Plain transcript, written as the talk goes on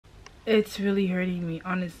It's really hurting me,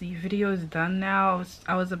 honestly. Video is done now.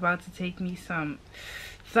 I was about to take me some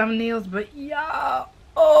thumbnails, but yeah,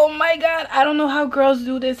 oh my god, I don't know how girls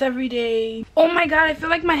do this every day. Oh my god, I feel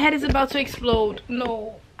like my head is about to explode.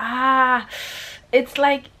 No, it's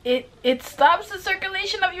like it stops the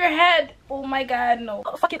circulation of your head. Oh my god, no.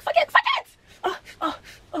 Oh, fuck it.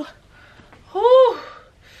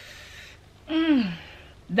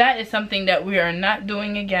 That is something that we are not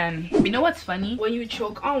doing again. You know what's funny? When you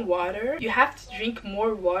choke on water, you have to drink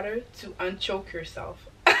more water to unchoke yourself.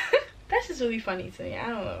 That's just really funny to me. I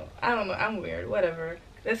don't know. I'm weird. Whatever.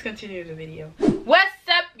 Let's continue the video. What's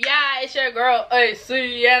up, y'all? It's your girl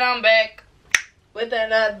AC, and I'm back with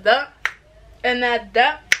another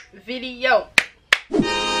video.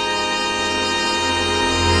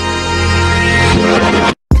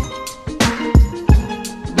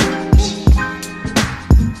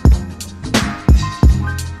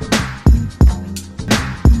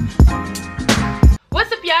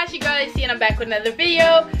 It's your girl AC, and I'm back with another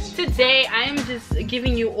video. Today I am just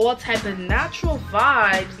giving you all type of natural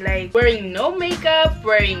vibes, like wearing no makeup,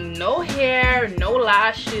 wearing no hair, no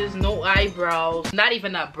lashes, no eyebrows, not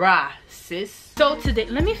even a bra, sis. So today,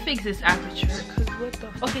 let me fix this aperture, cause what the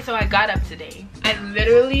okay, so I got up today. I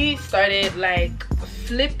literally started like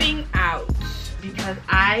flipping out because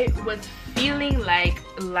I was feeling like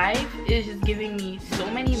life is just giving me so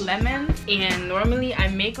many lemons, and normally I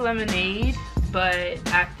make lemonade, but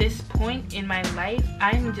at this point in my life,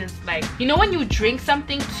 I'm just like, you know when you drink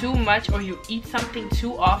something too much or you eat something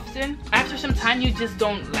too often, after some time you just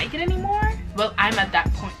don't like it anymore? Well, I'm at that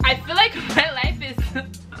point. I feel like my life is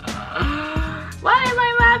why am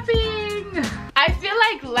I laughing? I feel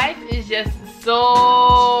like life is just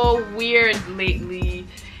so weird lately,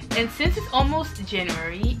 and since it's almost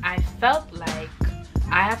January, I felt like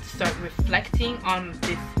I have to start reflecting on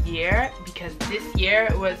this year, because this year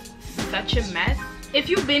was such a mess. If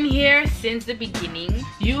you've been here since the beginning,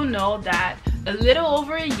 you know that a little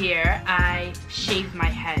over a year I shaved my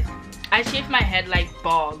head. I shaved my head like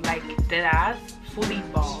bald, like dead ass, fully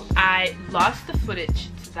bald. I lost the footage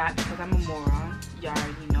to that because I'm a moron, you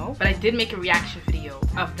already know, but I did make a reaction video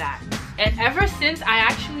of that. And ever since, I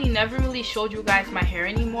actually never really showed you guys my hair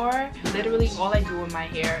anymore. Literally all I do with my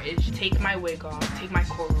hair is take my wig off, take my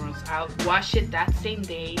cornrows out, wash it that same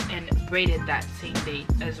day, and braid it that same day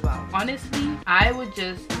as well. Honestly, I would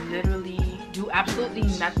just literally do absolutely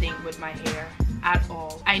nothing with my hair at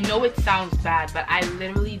all. I know it sounds bad, but I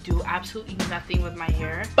literally do absolutely nothing with my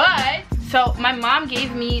hair. But so my mom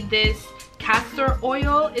gave me this castor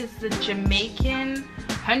oil. It's the Jamaican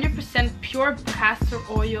 100% pure castor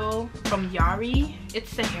oil from YALL.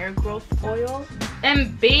 It's the hair growth oil,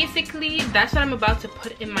 and basically that's what I'm about to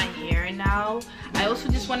put in my hair now. I also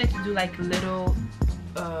just wanted to do like little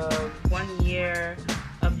 1 year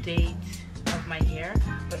update of my hair,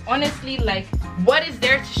 but honestly, like, what is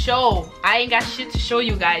there to show? I ain't got shit to show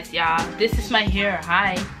you guys, y'all. This is my hair.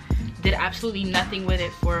 Hi. Did absolutely nothing with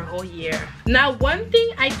it for a whole year. Now, one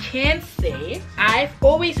thing I can say, I've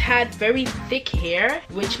always had very thick hair,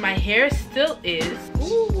 which my hair still is.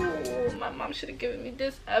 Ooh, my mom should have given me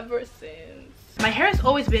this ever since. My hair has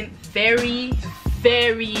always been very,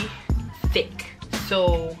 very thick.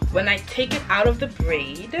 So when I take it out of the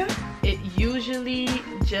braid, it usually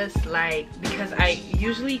just like, because I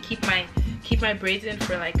usually keep my braids in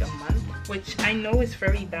for like a month, which I know is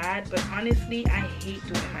very bad, but honestly I hate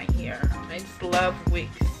doing my hair. I just love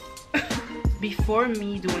wigs. Before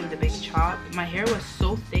me doing the big chop, my hair was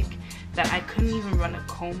so thick that I couldn't even run a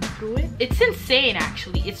comb through it. It's insane,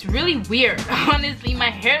 actually. It's really weird. Honestly, my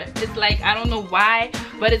hair is like, I don't know why,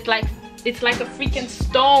 but it's like a freaking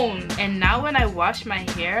stone. And now when I wash my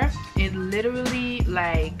hair, it literally,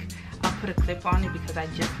 like, I'll put a clip on it because I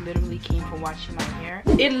just literally came from washing my hair.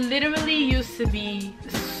 It literally used to be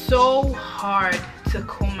so hard to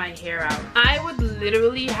comb my hair out. I would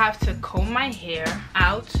literally have to comb my hair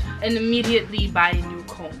out and immediately buy a new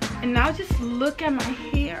comb. And now just look at my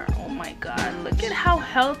hair. Oh my god, look at how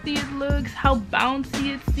healthy it looks, how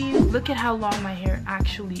bouncy it seems. Look at how long my hair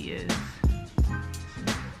actually is.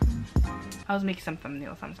 I was making some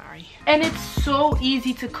thumbnails, I'm sorry. And it's so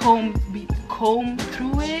easy to comb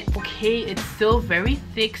through it. Okay, it's still very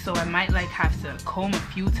thick, so I might like have to comb a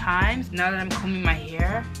few times. Now that I'm combing my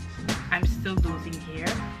hair, I'm still losing hair.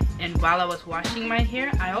 And while I was washing my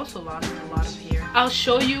hair, I also lost a lot of hair. I'll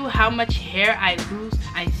show you how much hair I lose.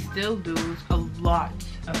 I still lose a lot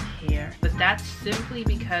of hair, but that's simply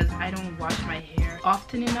because I don't wash my hair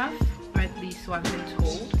often enough, or at least so I've been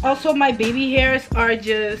told. Also, my baby hairs are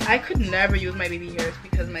just, I could never use my baby hairs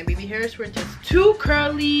because my baby hairs were just too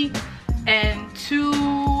curly, And 2,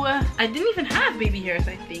 I didn't even have baby hairs,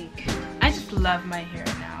 I think. I just love my hair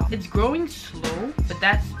now. It's growing slow, but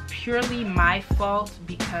that's purely my fault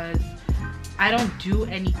because I don't do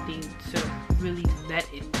anything to really let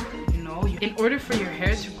it grow, you know? In order for your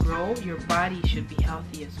hair to grow, your body should be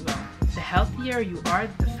healthy as well. The healthier you are,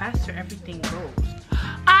 the faster everything goes.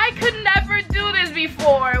 I could never do this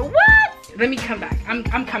before. What? Let me come back. I'm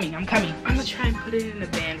coming. I'm gonna try and put it in a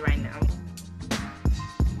band right now.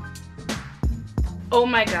 Oh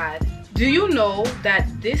my god. Do you know that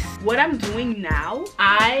what I'm doing now,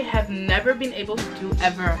 I have never been able to do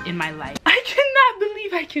ever in my life. I cannot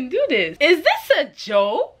believe I can do this. Is this a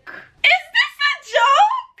joke? Is this a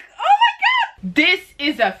joke? Oh my god. This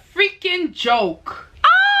is a freaking joke.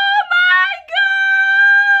 Oh my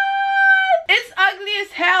god. It's ugly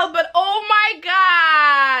as hell, but oh my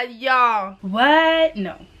god, y'all. What?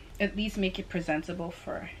 No. At least make it presentable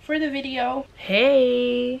for the video.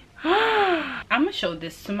 Hey. I'm gonna show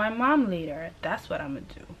this to my mom later. That's what I'm gonna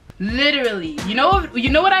do. Literally, you know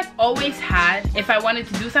what I've always had? If I wanted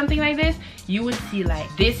to do something like this, you would see like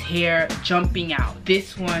this hair jumping out,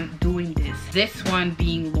 this one doing this one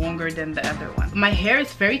being longer than the other one. My hair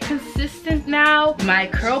is very consistent now. My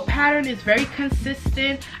curl pattern is very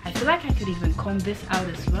consistent. I feel like I could even comb this out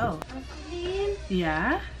as well.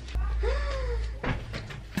 Yeah.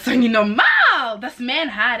 Dat is toch niet normaal? Dat is mijn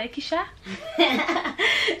haar, hè, Kisha?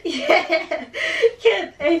 Je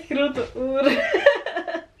hebt echt grote oren.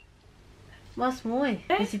 Maar is mooi.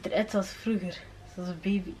 Je ziet eruit zoals vroeger. Zoals een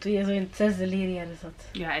baby. Toen je zo in het 6e leerjaar zat.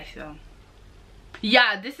 Ja, echt wel.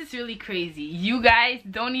 Yeah, this is really crazy. You guys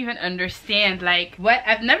don't even understand. Like, what?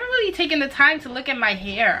 I've never really taken the time to look at my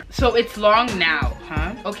hair. So it's long now,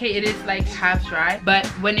 huh? Okay, it is like half dry. But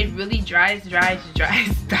when it really dries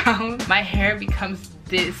down, my hair becomes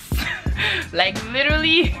this. Like,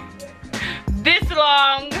 literally this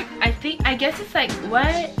long. I guess it's like,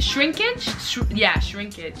 what? Shrinkage? Yeah,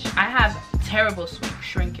 shrinkage. I have terrible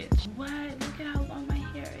shrinkage. What? Look at how long my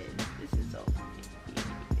hair is. This is so crazy.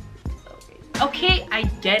 Okay, I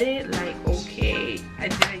get it. Like, okay, I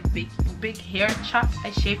did a big hair chop.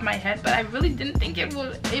 I shaved my head, but I really didn't think it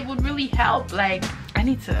would really help. Like, I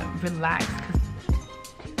need to relax.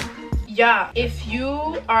 Yeah, if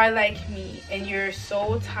you are like me and you're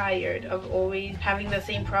so tired of always having the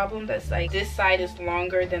same problem that's like this side is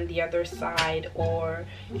longer than the other side, or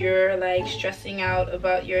you're like stressing out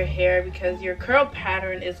about your hair because your curl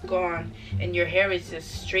pattern is gone and your hair is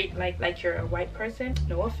just straight like you're a white person,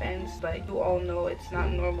 no offense, but you all know it's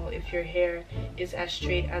not normal if your hair is as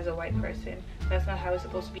straight as a white person. That's not how it's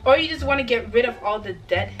supposed to be. Or you just want to get rid of all the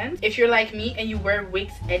dead ends. If you're like me and you wear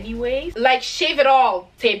wigs anyways, like, shave it all.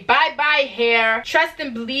 Say bye-bye hair. Trust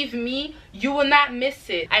and believe me, you will not miss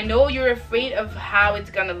it. I know you're afraid of how it's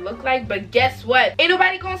gonna look like, but guess what? Ain't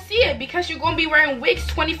nobody gonna see it because you're gonna be wearing wigs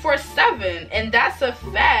 24/7, and that's a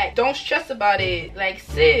fact. Don't stress about it. Like,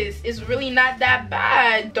 sis, it's really not that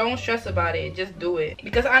bad. Don't stress about it. Just do it.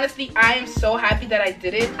 Because honestly, I am so happy that I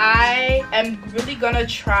did it. I am really gonna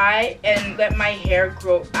try and let my hair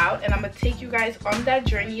grow out, and I'm gonna take you guys on that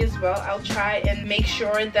journey as well. I'll try and make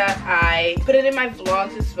sure that I put it in my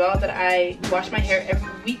vlogs as well, that I wash my hair every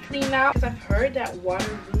weekly now. I've heard that water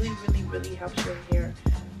really helps your hair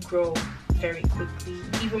grow very quickly,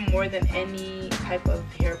 even more than any type of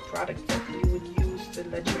hair product that you would use to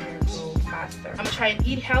let your hair grow faster. I'm gonna try and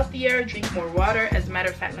eat healthier, drink more water. As a matter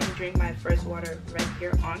of fact, let me drink my first water right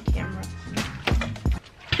here on camera.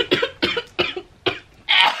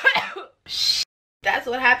 That's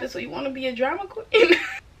what happens when you want to be a drama queen.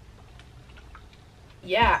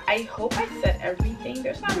 Yeah, I hope I said everything.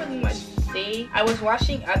 There's not really much to say. I was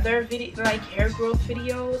watching other like hair growth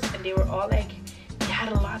videos, and they were all like, they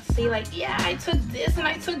had a lot to say, like, yeah, I took this and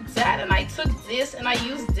I took that and I took this and I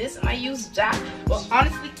used this and I used that. Well,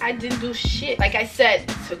 honestly, I didn't do shit. Like I said,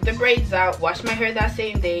 took the braids out, washed my hair that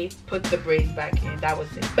same day, put the braids back in. That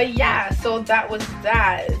was it. But yeah, so that was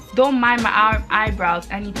that. Don't mind my eyebrows.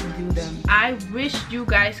 I need to do them. I wish you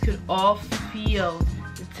guys could all feel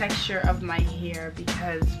the texture of my hair,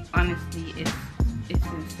 because honestly, it's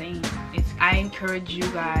insane. I encourage you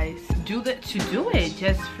guys to do it.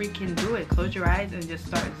 Just freaking do it. Close your eyes and just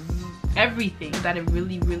start everything, that it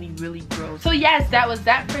really grows. So yes, that was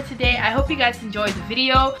that for today. I hope you guys enjoyed the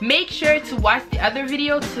video. Make sure to watch the other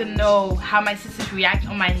video to know how my sisters react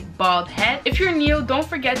on my bald head. If you're new, don't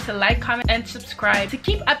forget to like, comment, and subscribe to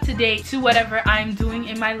keep up to date to whatever I'm doing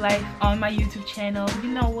in my life on my YouTube channel. You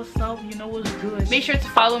know what's up, you know what's good. Make sure to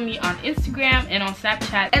follow me on Instagram and on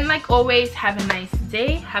Snapchat, and like always, have a nice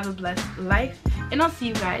day, have a blessed life, and I'll see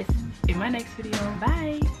you guys in my next video.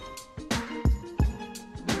 Bye.